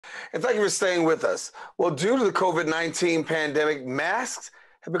And thank you for staying with us. Well, due to the COVID-19 pandemic, masks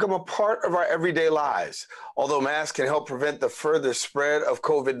have become a part of our everyday lives. Although masks can help prevent the further spread of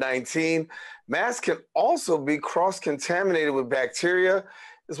COVID-19, masks can also be cross-contaminated with bacteria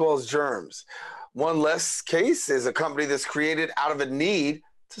as well as germs. One Less Case is a company that's created out of a need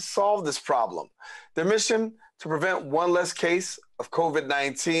to solve this problem. Their mission to prevent one less case of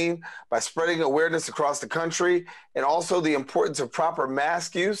COVID-19 by spreading awareness across the country and also the importance of proper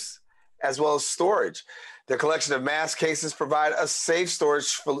mask use as well as storage. Their collection of mask cases provide a safe storage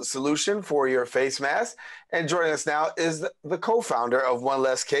solution for your face mask. And joining us now is the co-founder of One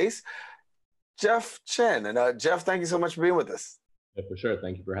Less Case, Chen. And Jeff, thank you so much for being with us. Yeah, for sure.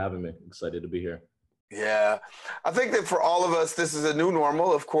 Thank you for having me. Excited to be here. Yeah, I think that for all of us, this is a new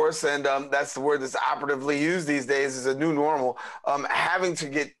normal, of course, and that's the word that's operatively used these days is a new normal, having to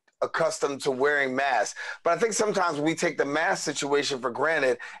get accustomed to wearing masks. But I think sometimes we take the mask situation for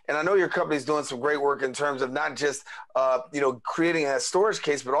granted, and I know your company's doing some great work in terms of not just, creating a storage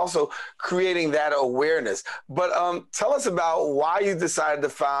case, but also creating that awareness. But tell us about why you decided to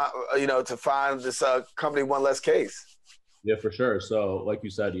find this company, One Less Case. Yeah, for sure. So like you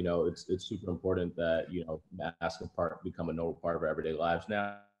said, it's super important that, masks become a normal part of our everyday lives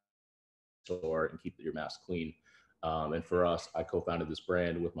now, and keep your mask clean. And for us, I co-founded this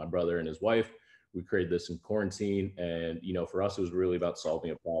brand with my brother and his wife. We created this in quarantine. And, for us, it was really about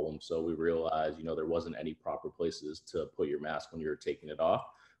solving a problem. So we realized, there wasn't any proper places to put your mask when you're taking it off.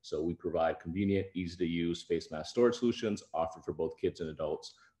 So we provide convenient, easy to use face mask storage solutions offered for both kids and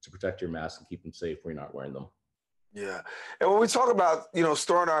adults to protect your mask and keep them safe when you're not wearing them. Yeah. And when we talk about,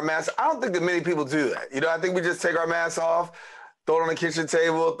 storing our masks, I don't think that many people do that. I think we just take our masks off, throw it on the kitchen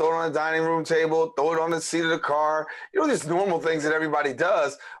table, throw it on the dining room table, throw it on the seat of the car, just normal things that everybody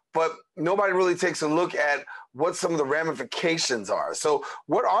does. But nobody really takes a look at what some of the ramifications are. So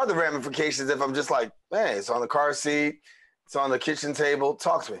what are the ramifications if I'm just like, hey, it's on the car seat, it's on the kitchen table?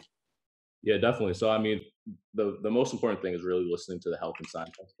 Talk to me. Yeah, definitely. So, the most important thing is really listening to the health and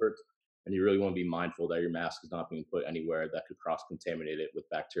science experts. And you really want to be mindful that your mask is not being put anywhere that could cross-contaminate it with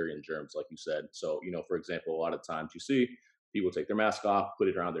bacteria and germs, like you said. So, for example, a lot of times you see people take their mask off, put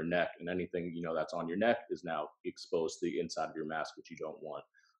it around their neck, and anything, that's on your neck is now exposed to the inside of your mask, which you don't want.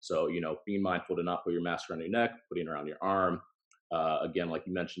 So, being mindful to not put your mask around your neck, putting it around your arm. Again, like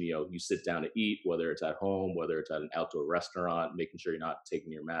you mentioned, you sit down to eat, whether it's at home, whether it's at an outdoor restaurant, making sure you're not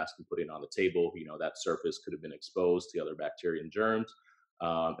taking your mask and putting it on the table. That surface could have been exposed to other bacteria and germs.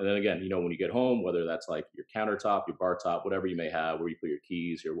 And then again, when you get home, whether that's like your countertop, your bar top, whatever you may have, where you put your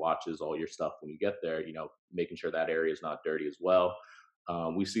keys, your watches, all your stuff when you get there, making sure that area is not dirty as well.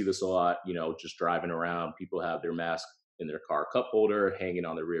 We see this a lot, just driving around. People have their mask in their car cup holder, hanging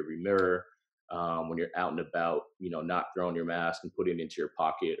on the rearview mirror. When you're out and about, not throwing your mask and putting it into your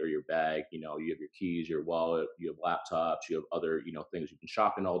pocket or your bag, you have your keys, your wallet, you have laptops, you have other, things you've been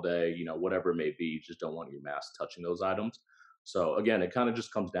shopping all day, whatever it may be, you just don't want your mask touching those items. So again, it kind of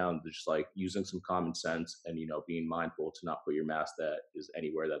just comes down to just like using some common sense and, being mindful to not put your mask that is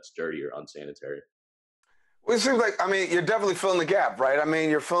anywhere that's dirty or unsanitary. Well, it seems like, you're definitely filling the gap, right?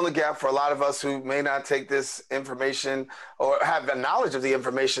 You're filling the gap for a lot of us who may not take this information or have the knowledge of the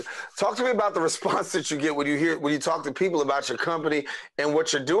information. Talk to me about the response that you get when you talk to people about your company and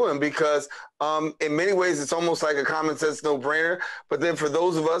what you're doing, because in many ways, it's almost like a common sense no-brainer. But then for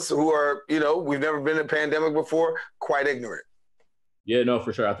those of us who are, we've never been in a pandemic before, quite ignorant. Yeah, no,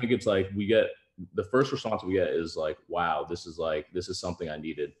 for sure. I think it's like the first response we get is like, wow, this is something I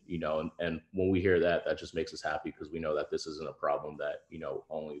needed, and when we hear that, that just makes us happy because we know that this isn't a problem that,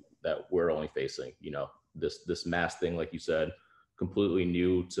 we're only facing, this mask thing, like you said, completely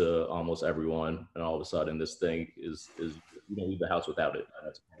new to almost everyone. And all of a sudden this thing is you don't leave the house without it. And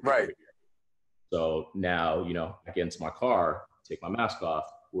that's right. So now, I get into my car, take my mask off.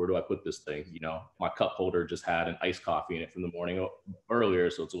 Where do I put this thing? My cup holder just had an iced coffee in it from the morning earlier,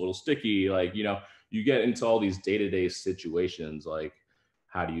 so it's a little sticky. Like, you get into all these day-to-day situations, like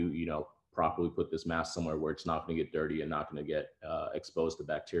how do you, properly put this mask somewhere where it's not going to get dirty and not going to get exposed to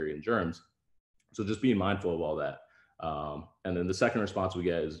bacteria and germs. So just being mindful of all that. And then the second response we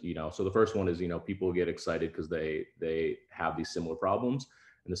get is, so the first one is, people get excited because they have these similar problems.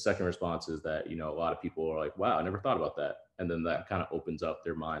 And the second response is that, a lot of people are like, wow, I never thought about that. And then that kind of opens up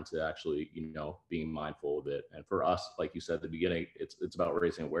their mind to actually, being mindful of it. And for us, like you said at the beginning, it's about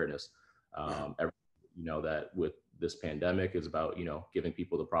raising awareness. That with this pandemic is about, giving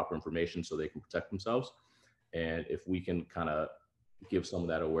people the proper information so they can protect themselves. And if we can kind of give some of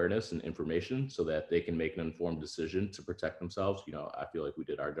that awareness and information so that they can make an informed decision to protect themselves, I feel like we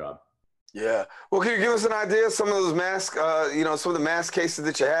did our job. Yeah. Well, can you give us an idea of some of those mask, some of the mask cases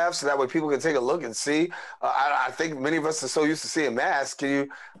that you have, so that way people can take a look and see? I think many of us are so used to seeing masks. Can you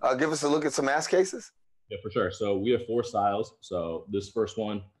give us a look at some mask cases? Yeah, for sure. So we have four styles. So this first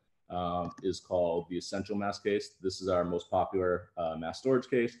one is called the Essential Mask Case. This is our most popular mask storage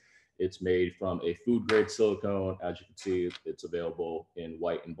case. It's made from a food grade silicone. As you can see, it's available in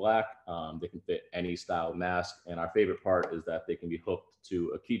white and black. They can fit any style mask. And our favorite part is that they can be hooked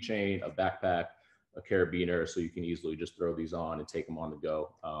to a keychain, a backpack, a carabiner, so you can easily just throw these on and take them on the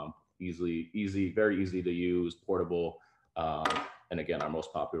go. Very easy to use, portable, um, and again, our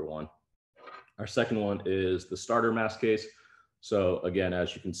most popular one. Our second one is the starter mask case. So again,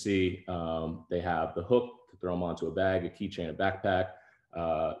 as you can see, they have the hook to throw them onto a bag, a keychain, a backpack.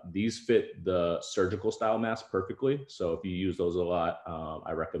 These fit the surgical style mask perfectly. So if you use those a lot,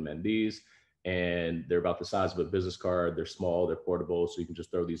 I recommend these. And they're about the size of a business card. They're small, they're portable, so you can just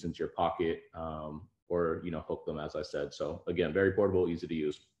throw these into your pocket, or hook them, as I said. So again, very portable, easy to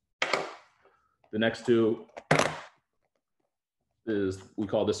use. The next two is, we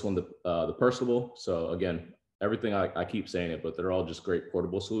call this one the personable. So again, everything I keep saying it, but they're all just great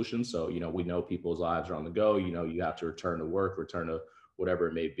portable solutions. So we know people's lives are on the go. You have to return to work, return to whatever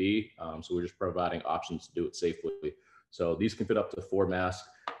it may be. So we're just providing options to do it safely. So these can fit up to 4 masks.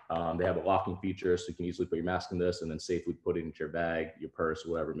 They have a locking feature, so you can easily put your mask in this and then safely put it into your bag, your purse,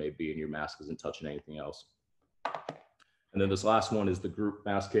 whatever it may be, and your mask isn't touching anything else. And then this last one is the group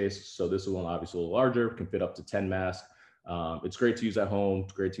mask case. So this one obviously a little larger, can fit up to 10 masks. It's great to use at home.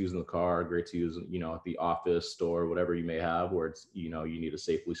 It's great to use in the car. Great to use, at the office, store, whatever you may have, where it's, you need to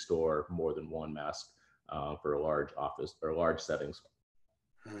safely store more than one mask for a large office or large settings.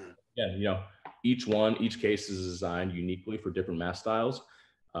 Yeah, each case is designed uniquely for different mask styles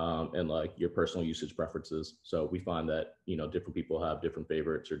and like your personal usage preferences. So we find that different people have different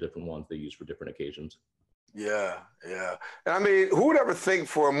favorites or different ones they use for different occasions. Yeah, yeah. And I mean, who would ever think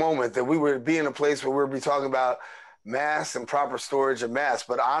for a moment that we would be in a place where we'd be talking about masks and proper storage of masks?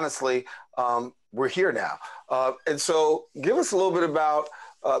 But honestly, we're here now. And so give us a little bit about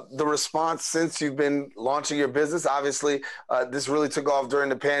the response since you've been launching your business. Obviously, this really took off during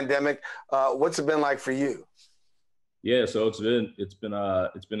the pandemic. What's it been like for you? Yeah, so it's been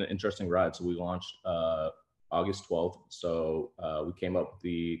an interesting ride. So we launched August 12th. So we came up with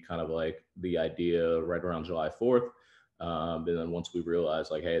the kind of like the idea right around July 4th. And then once we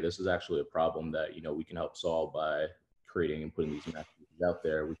realized like, hey, this is actually a problem that, we can help solve by creating and putting these messages out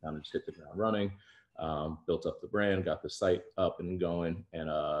there, we kind of just hit the ground running, built up the brand, got the site up and going. And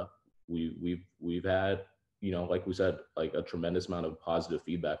we've had, like we said, like a tremendous amount of positive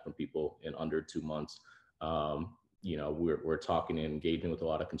feedback from people in under 2 months. We're talking and engaging with a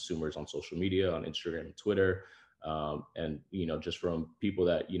lot of consumers on social media, on Instagram and Twitter. And, just from people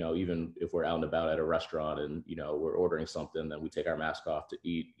that, even if we're out and about at a restaurant and, we're ordering something, then we take our mask off to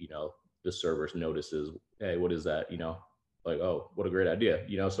eat, the server notices, hey, what is that? Like, oh, what a great idea.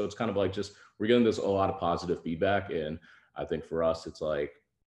 So it's kind of like just, we're getting this a lot of positive feedback. And I think for us, it's like,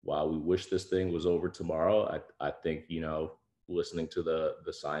 while we wish this thing was over tomorrow, I think, listening to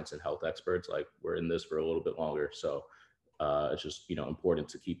the science and health experts, like we're in this for a little bit longer. So it's just, important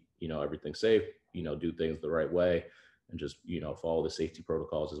to keep, everything safe, do things the right way and just, follow the safety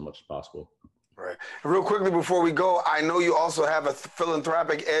protocols as much as possible. Right. Real quickly before we go, I know you also have a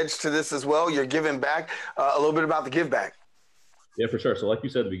philanthropic edge to this as well. You're giving back. A little bit about the give back. Yeah, for sure. So like you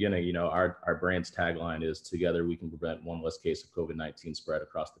said at the beginning, our brand's tagline is together we can prevent one less case of COVID-19 spread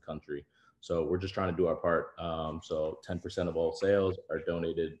across the country. So we're just trying to do our part. So 10% of all sales are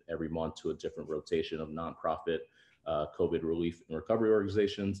donated every month to a different rotation of nonprofit COVID relief and recovery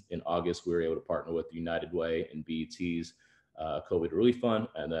organizations. In August, we were able to partner with United Way and BET's COVID Relief Fund.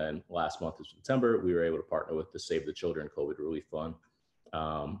 And then last month in September, we were able to partner with the Save the Children COVID Relief Fund.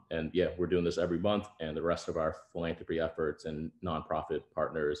 And yeah, we're doing this every month, and the rest of our philanthropy efforts and nonprofit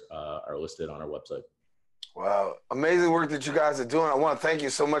partners are listed on our website. Wow. Amazing work that you guys are doing. I want to thank you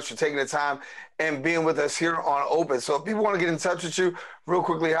so much for taking the time and being with us here on Open. So if people want to get in touch with you real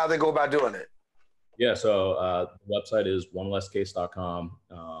quickly, how they go about doing it? Yeah, so the website is onelesscase.com,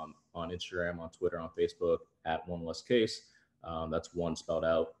 on Instagram, on Twitter, on Facebook, at onelesscase. That's one spelled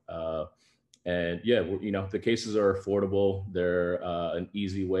out. And yeah, the cases are affordable. They're an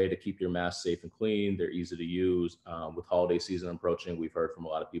easy way to keep your mask safe and clean. They're easy to use. With holiday season approaching, we've heard from a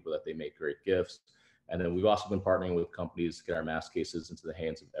lot of people that they make great gifts. And then we've also been partnering with companies to get our mask cases into the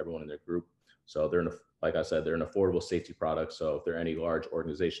hands of everyone in their group. So like I said, they're an affordable safety product. So if there are any large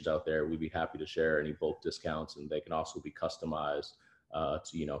organizations out there, we'd be happy to share any bulk discounts, and they can also be customized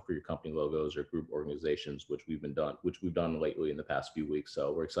for your company logos or group organizations, which we've done lately in the past few weeks.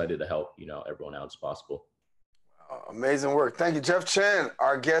 So we're excited to help, everyone out as possible. Amazing work. Thank you, Jeff Chen,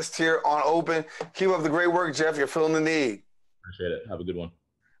 our guest here on Open. Keep up the great work, Jeff. You're feeling the need. Appreciate it. Have a good one.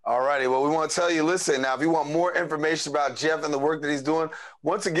 All righty. Well, we want to tell you, listen, now, if you want more information about Jeff and the work that he's doing,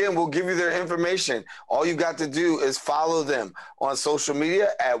 once again, we'll give you their information. All you got to do is follow them on social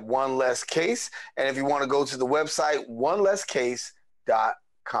media at One Less Case. And if you want to go to the website,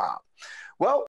 onelesscase.com. Well,